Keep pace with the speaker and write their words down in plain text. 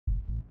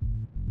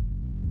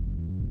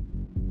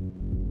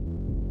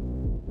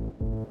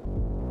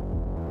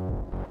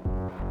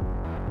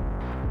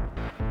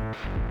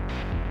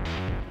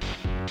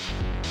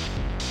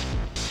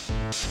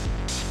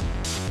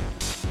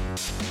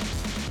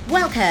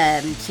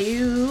Welcome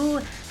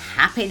to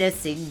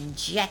Happiness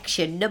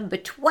Injection number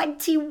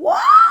 21.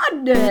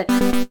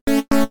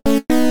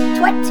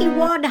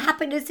 21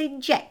 happiness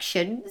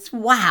injections.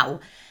 Wow.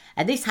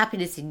 And this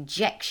happiness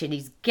injection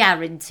is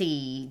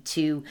guaranteed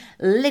to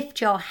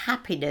lift your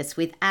happiness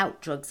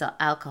without drugs or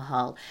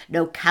alcohol.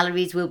 No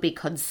calories will be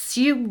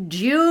consumed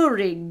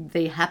during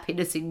the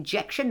happiness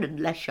injection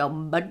unless you're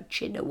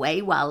munching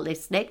away while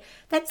listening.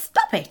 Then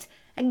stop it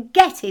and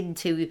get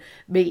into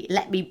me.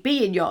 Let me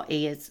be in your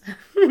ears.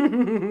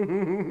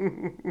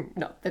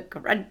 Not the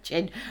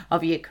crunching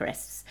of your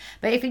crisps.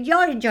 But if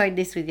you're enjoying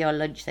this with your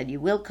lunch, then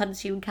you will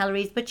consume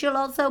calories, but you'll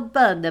also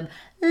burn them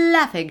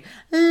laughing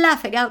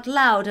out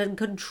loud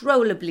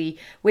uncontrollably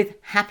with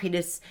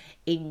happiness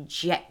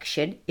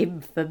injection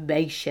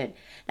information.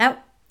 Now,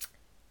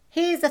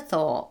 here's a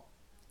thought.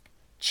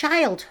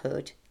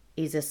 Childhood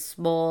is a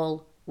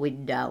small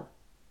window.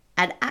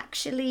 And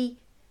actually,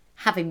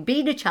 having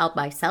been a child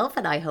myself,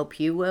 and I hope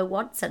you were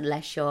once,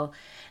 unless you're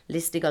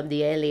listening on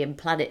the alien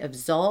planet of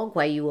Zorg,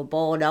 where you were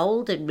born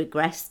old and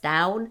regressed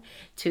down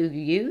to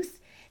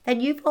youth,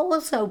 then you've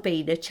also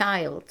been a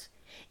child.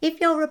 If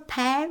you're a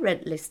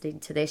parent listening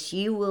to this,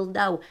 you will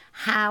know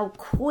how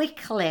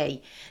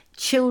quickly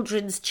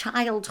children's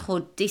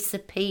childhood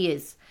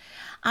disappears.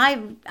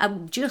 I'm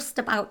just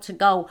about to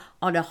go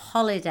on a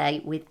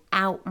holiday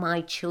without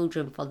my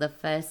children for the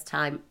first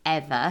time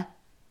ever.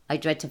 I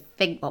dread to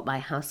think what my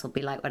house will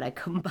be like when I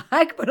come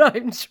back, but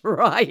I'm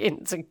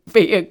trying to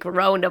be a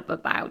grown-up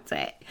about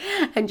it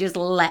and just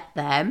let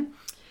them.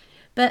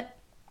 But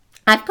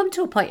I've come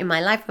to a point in my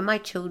life where my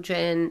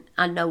children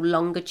are no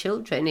longer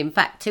children. In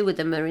fact, 2 of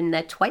them are in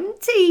their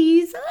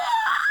 20s.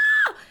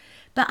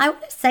 But I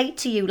want to say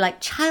to you,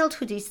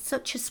 childhood is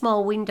such a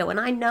small window. And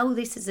I know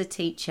this as a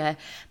teacher,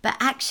 but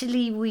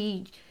actually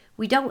we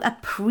don't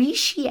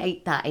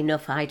appreciate that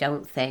enough, I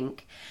don't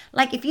think.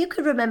 If you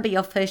could remember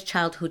your first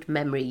childhood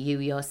memory, you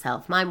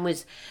yourself. Mine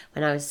was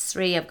when I was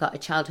 3. I've got a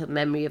childhood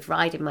memory of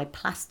riding my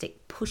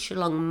plastic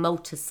push-along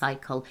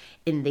motorcycle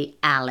in the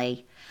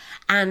alley.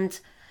 And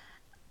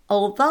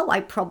although I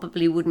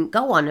probably wouldn't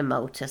go on a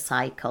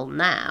motorcycle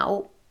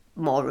now,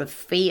 more of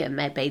fear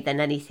maybe than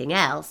anything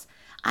else,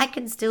 I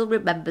can still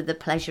remember the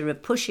pleasure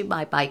of pushing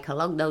my bike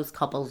along those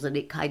cobbles and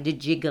it kind of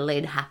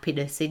jiggling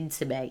happiness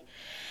into me.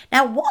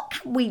 Now, what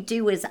can we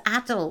do as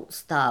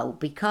adults, though?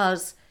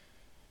 Because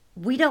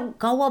we don't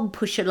go on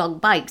push-along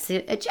bikes.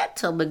 A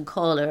gentleman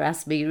caller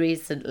asked me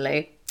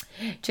recently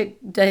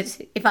if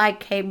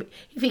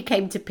he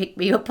came to pick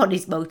me up on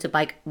his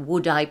motorbike,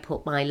 would I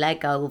put my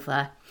leg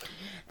over?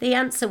 The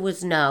answer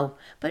was no,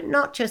 but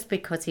not just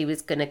because he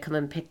was going to come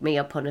and pick me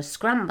up on a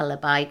scrambler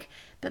bike,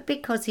 but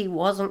because he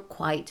wasn't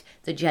quite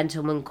the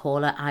gentleman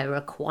caller I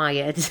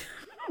required.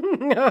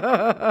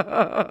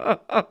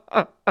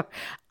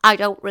 I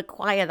don't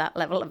require that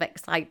level of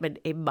excitement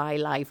in my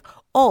life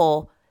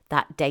or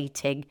that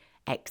dating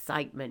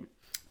excitement.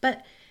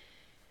 But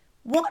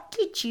what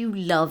did you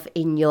love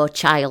in your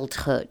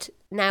childhood?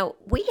 Now,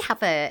 we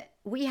have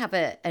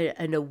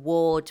an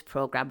award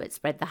program at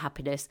Spread the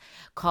Happiness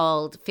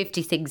called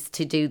 50 Things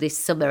to Do this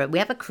summer, and we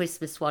have a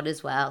Christmas one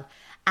as well.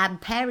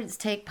 And parents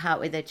take part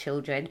with their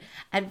children,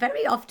 and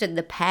very often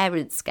the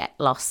parents get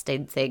lost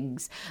in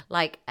things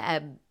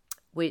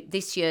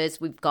this year's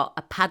we've got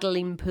a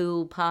paddling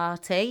pool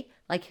party.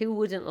 Who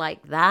wouldn't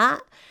like that?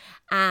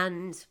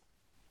 And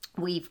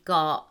we've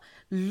got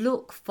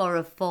look for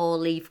a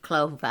 4-leaf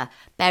clover.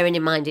 Bearing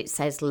in mind it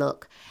says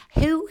look.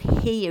 Who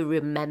here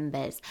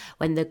remembers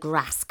when the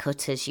grass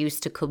cutters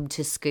used to come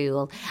to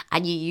school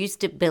and you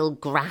used to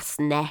build grass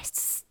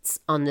nests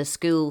on the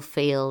school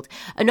field,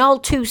 and all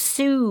too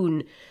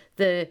soon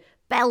the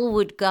bell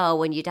would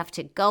go and you'd have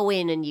to go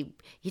in and you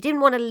didn't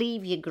want to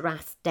leave your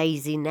grass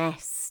daisy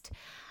nest.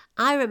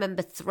 I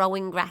remember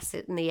throwing grass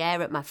in the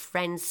air at my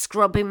friends,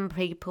 scrubbing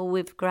people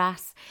with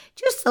grass.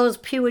 Just those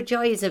pure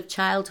joys of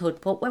childhood.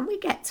 But when we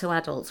get to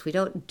adults, we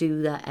don't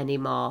do that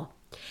anymore.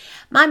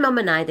 My mum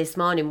and I this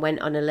morning went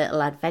on a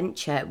little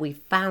adventure. We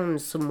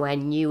found somewhere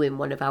new in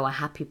one of our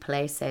happy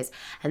places,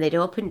 and they'd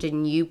opened a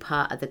new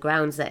part of the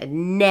grounds that had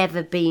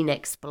never been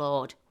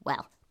explored.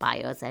 Well,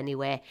 by us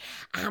anyway.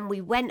 And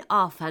we went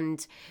off,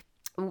 and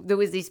there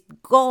was this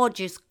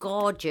gorgeous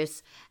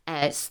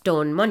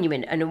stone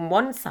monument, and on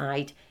one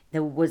side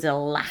there was a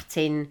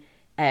Latin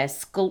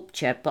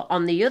sculpture, but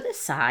on the other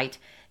side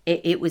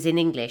it was in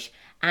English,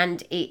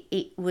 and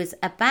it was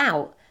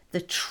about the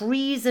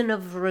treason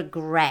of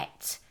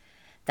regret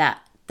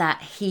that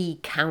he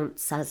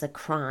counts as a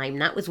crime.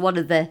 That was one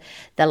of the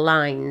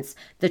lines.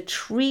 The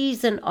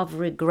treason of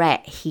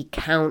regret he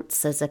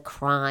counts as a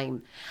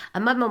crime.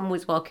 And my mum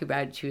was walking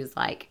around, she was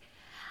like,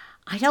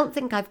 I don't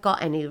think I've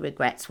got any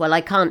regrets. Well,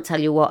 I can't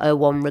tell you what her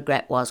one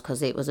regret was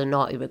because it was a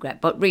naughty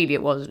regret, but really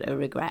it wasn't a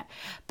regret.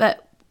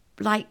 But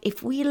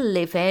if we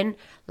live in,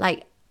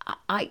 I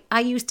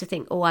used to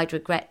think, oh, I'd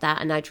regret that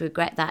and I'd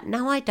regret that.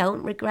 Now I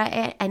don't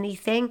regret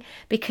anything,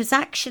 because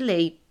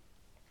actually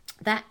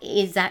that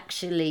is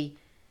actually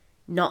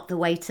not the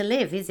way to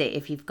live, is it,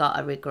 if you've got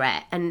a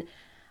regret? And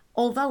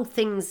although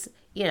things,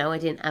 I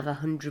didn't have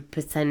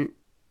 100%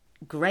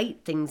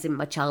 great things in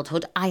my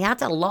childhood. I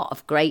had a lot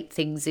of great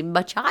things in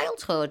my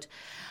childhood,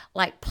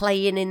 like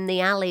playing in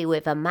the alley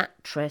with a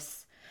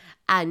mattress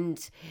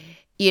and,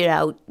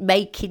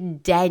 making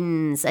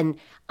dens. And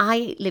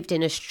I lived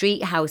in a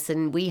street house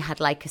and we had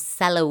like a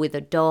cellar with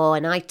a door.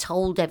 And I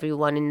told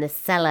everyone in the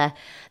cellar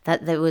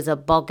that there was a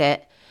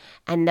boggart,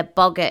 and the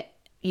boggart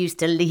used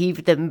to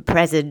leave them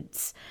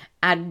presents.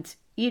 And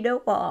you know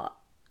what?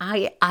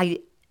 I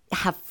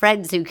have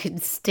friends who can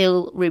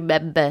still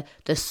remember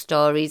the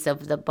stories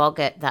of the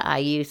boggart that I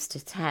used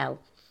to tell.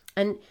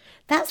 And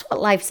that's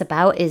what life's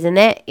about, isn't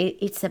it?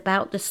 It's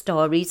about the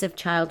stories of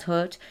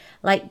childhood.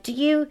 Like, do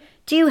you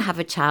have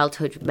a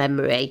childhood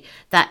memory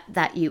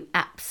that you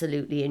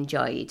absolutely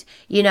enjoyed?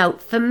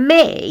 For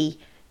me,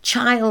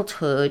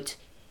 childhood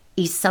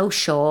is so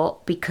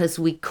short because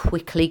we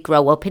quickly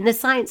grow up. In the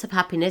science of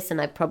happiness, and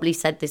I've probably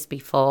said this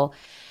before,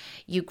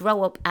 you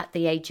grow up at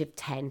the age of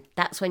 10.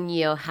 That's when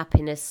your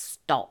happiness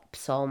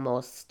stops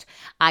almost.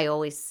 I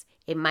always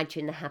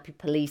imagine the happy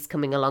police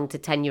coming along to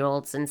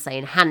 10-year-olds and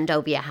saying, hand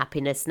over your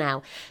happiness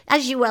now.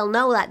 As you well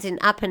know, that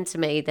didn't happen to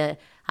me.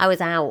 I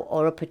was out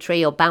or up a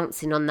tree or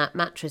bouncing on that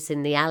mattress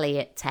in the alley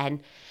at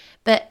 10.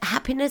 But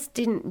happiness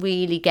didn't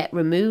really get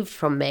removed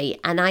from me.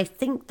 And I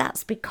think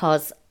that's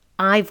because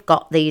I've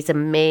got these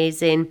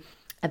amazing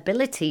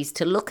abilities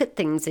to look at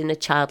things in a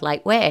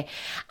childlike way.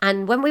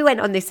 And when we went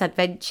on this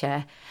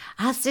adventure,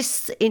 I was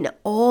just in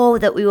awe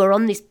that we were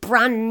on this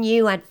brand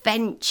new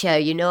adventure,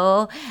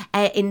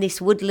 in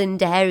this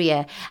woodland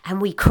area.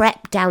 And we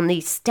crept down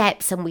these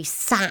steps and we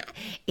sat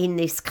in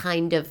this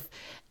kind of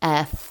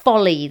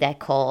folly, they're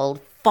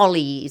called.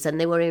 Follies,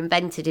 and they were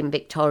invented in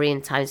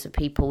Victorian times for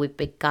people with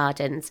big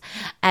gardens.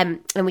 And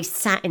we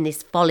sat in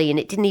this folly, and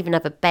it didn't even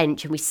have a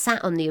bench, and we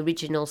sat on the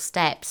original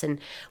steps and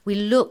we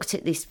looked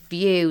at this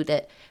view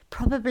that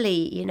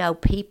probably,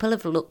 people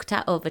have looked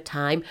at over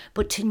time,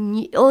 but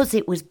to us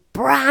it was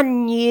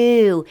brand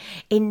new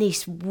in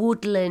this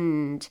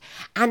woodland,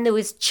 and there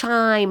was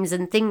chimes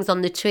and things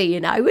on the tree,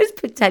 and I was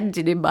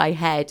pretending in my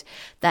head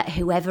that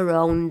whoever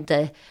owned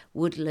the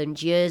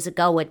woodland years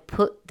ago had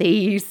put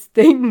these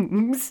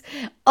things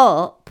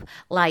up,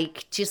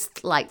 just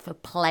for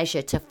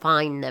pleasure to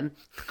find them.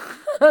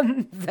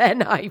 And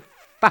then I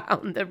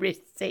found the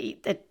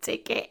receipt, the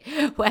ticket,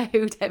 where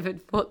whoever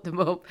put them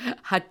up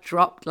had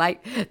dropped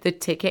the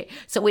ticket.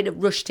 So in a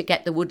rush to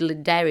get the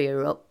woodland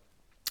area up,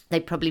 they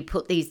probably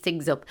put these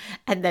things up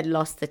and then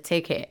lost the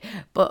ticket.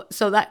 But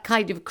so that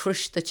kind of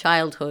crushed the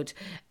childhood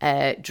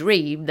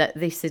dream that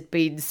this had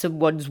been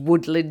someone's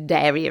woodland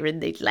area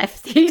and they'd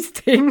left these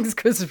things,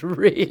 because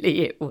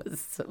really it was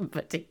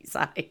somebody's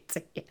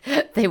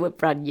idea. They were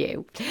brand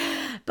new.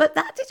 But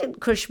that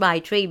didn't crush my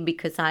dream,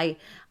 because I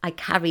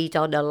carried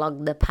on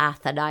along the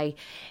path and I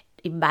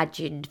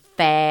imagined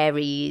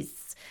fairies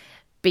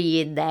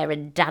being there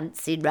and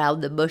dancing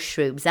round the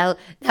mushrooms. Now,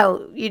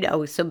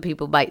 some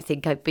people might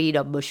think I've been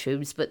on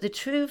mushrooms, but the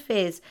truth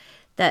is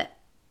that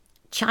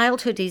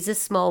childhood is a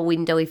small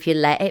window if you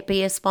let it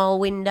be a small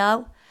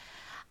window.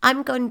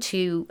 I'm going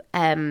to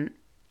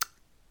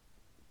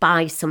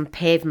buy some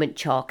pavement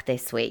chalk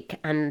this week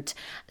and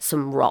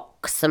some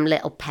rocks, some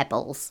little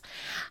pebbles,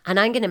 and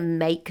I'm going to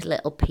make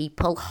little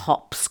people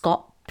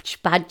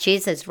hopscotch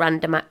badges as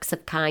random acts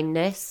of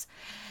kindness.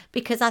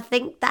 Because I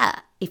think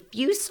that if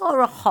you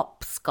saw a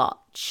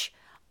hopscotch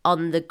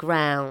on the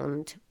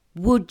ground,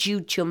 would you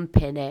jump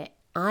in it?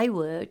 I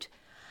would.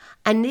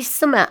 And this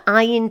summer,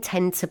 I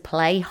intend to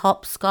play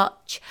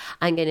hopscotch.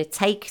 I'm going to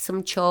take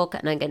some chalk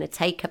and I'm going to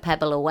take a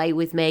pebble away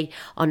with me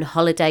on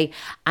holiday,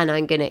 and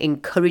I'm going to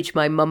encourage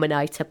my mum and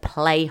I to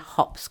play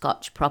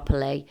hopscotch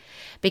properly.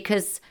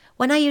 Because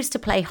when I used to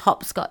play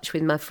hopscotch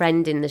with my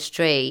friend in the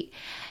street,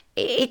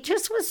 it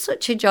just was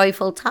such a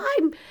joyful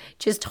time,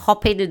 just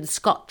hopping and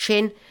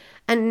scotching.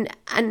 And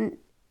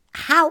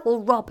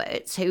Howell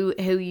Roberts, who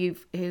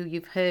you've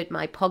heard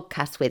my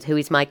podcast with, who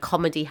is my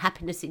comedy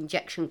happiness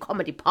injection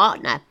comedy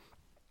partner,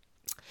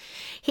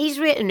 he's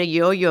written a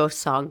yo-yo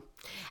song.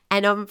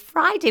 And on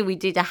Friday we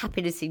did a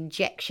happiness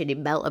injection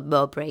in Melton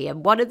Mowbray,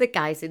 and one of the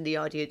guys in the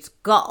audience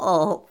got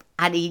up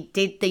and he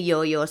did the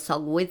yo-yo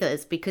song with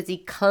us, because he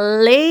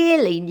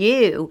clearly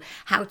knew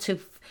how to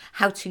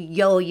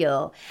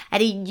yo-yo,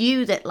 and he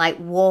knew that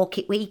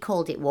we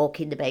called it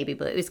walking the baby,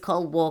 but it was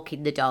called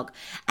walking the dog.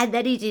 And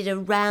then he did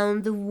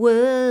around the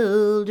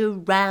world,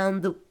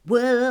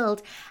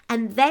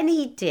 and then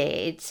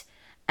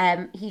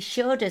he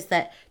showed us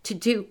that to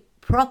do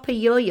proper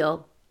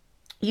yo-yo,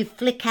 you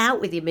flick out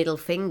with your middle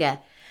finger.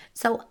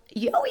 So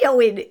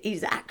yo-yoing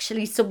is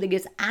actually something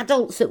as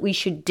adults that we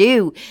should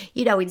do.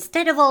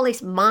 Instead of all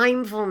this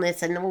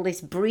mindfulness and all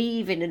this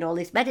breathing and all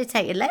this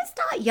meditating, let's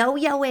start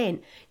yo-yoing,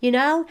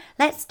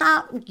 Let's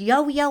start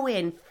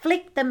yo-yoing.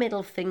 Flick the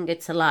middle finger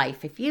to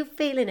life. If you're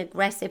feeling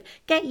aggressive,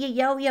 get your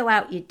yo-yo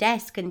out your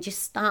desk and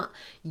just start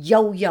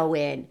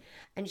yo-yoing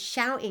and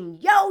shouting,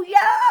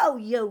 yo-yo,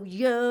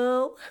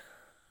 yo-yo.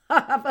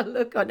 Have a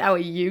look on our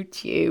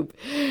YouTube.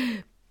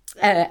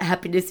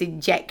 Happiness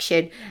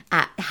injection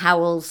at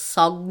Howell's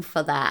song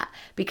for that,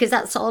 because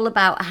that's all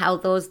about how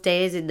those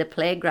days in the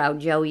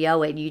playground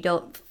yo-yoing, you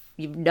don't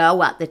you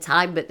know at the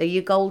time, but they're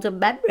your golden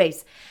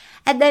memories.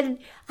 And then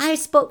I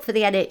spoke for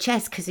the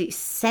NHS because it's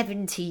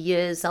 70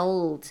 years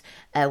old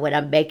when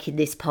I'm making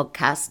this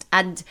podcast.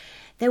 And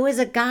there was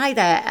a guy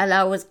there, and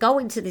I was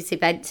going to this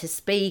event to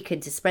speak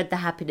and to spread the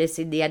happiness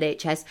in the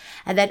NHS.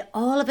 And then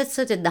all of a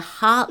sudden, the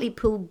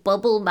Hartlepool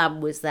Bubble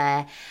Man was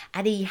there,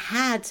 and he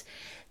had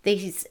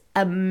these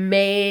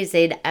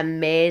amazing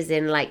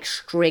like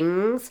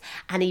strings,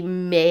 and he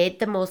made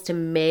the most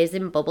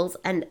amazing bubbles.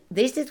 And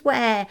this is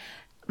where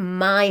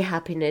my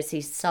happiness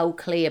is so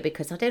clear,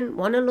 because I didn't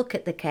want to look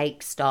at the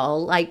cake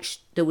stall. Like,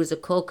 there was a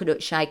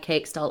coconut shy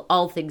cake stall,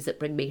 all things that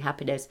bring me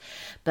happiness.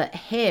 But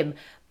him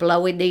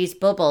blowing these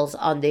bubbles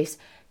on this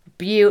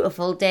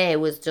beautiful day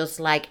was just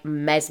like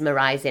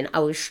mesmerizing. I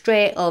was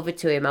straight over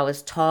to him. I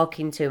was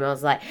talking to him. I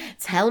was like,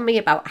 tell me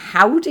about,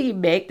 how do you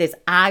make this?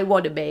 I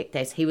want to make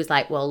this. He was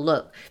like, well,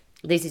 look,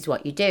 this is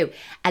what you do.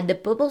 And the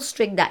bubble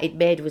string that he'd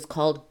made was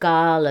called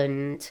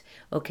Garland,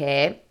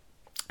 okay?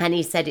 And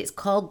he said it's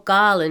called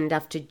Garland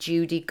after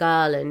Judy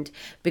Garland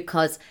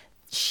because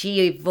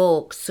she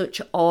evoked such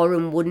awe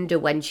and wonder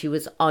when she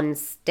was on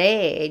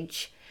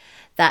stage,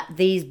 that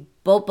these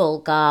bubble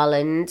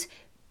garland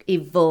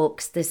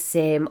evokes the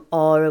same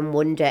awe and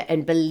wonder.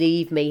 And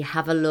believe me,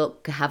 have a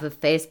look, have a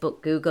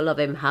Facebook Google of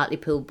him,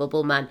 Hartlepool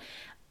Bubble Man.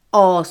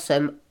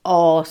 Awesome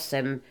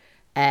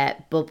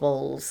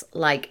bubbles,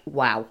 like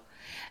wow.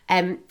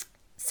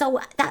 So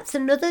that's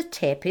another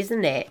tip,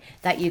 isn't it,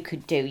 that you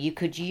could do. You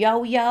could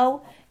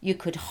yo-yo, you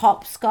could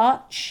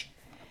hopscotch,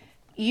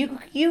 you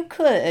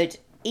could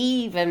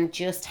even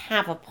just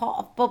have a pot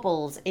of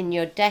bubbles in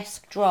your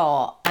desk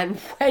drawer, and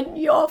when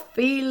you're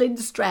feeling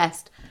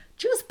stressed,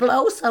 just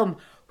blow some.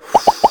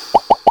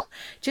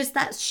 Just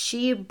that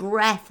sheer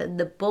breath and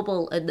the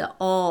bubble and the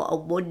awe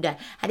and wonder.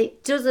 And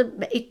it does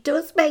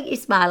make you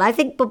smile. I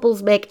think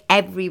bubbles make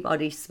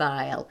everybody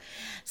smile.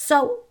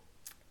 So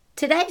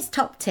today's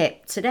top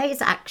tip,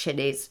 today's action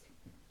is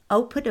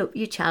open up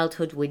your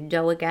childhood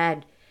window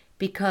again,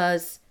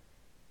 because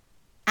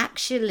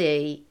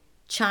actually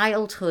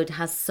childhood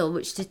has so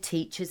much to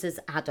teach us as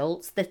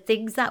adults. The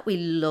things that we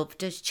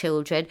loved as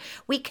children,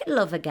 we can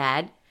love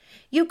again.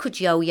 You could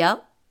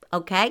yo-yo,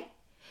 okay?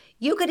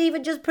 You could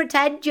even just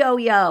pretend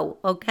yo-yo,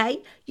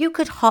 okay? You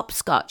could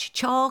hopscotch,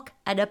 chalk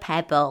and a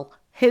pebble.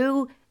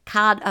 Who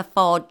can't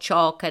afford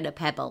chalk and a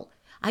pebble?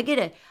 I'm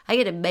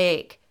gonna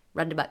make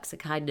Random Acts of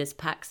Kindness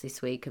packs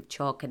this week of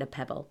chalk and a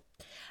pebble.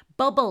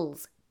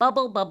 Bubbles.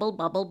 Bubble, bubble,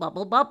 bubble,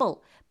 bubble,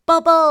 bubble.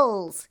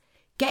 Bubbles!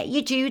 Get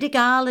your Judy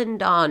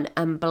Garland on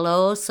and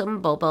blow some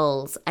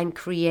bubbles and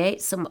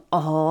create some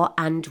awe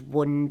and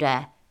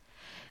wonder.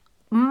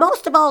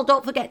 Most of all,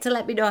 don't forget to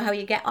let me know how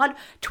you get on.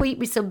 Tweet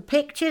me some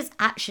pictures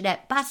at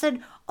Shanette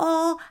Basson,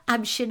 or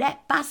I'm Shanette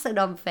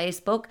Basson on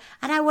Facebook,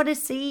 and I want to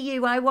see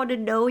you. I want to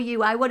know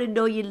you. I want to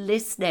know you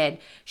listening.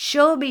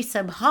 Show me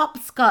some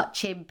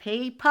hopscotching,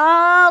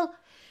 people.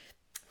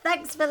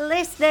 Thanks for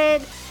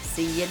listening.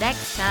 See you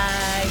next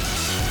time.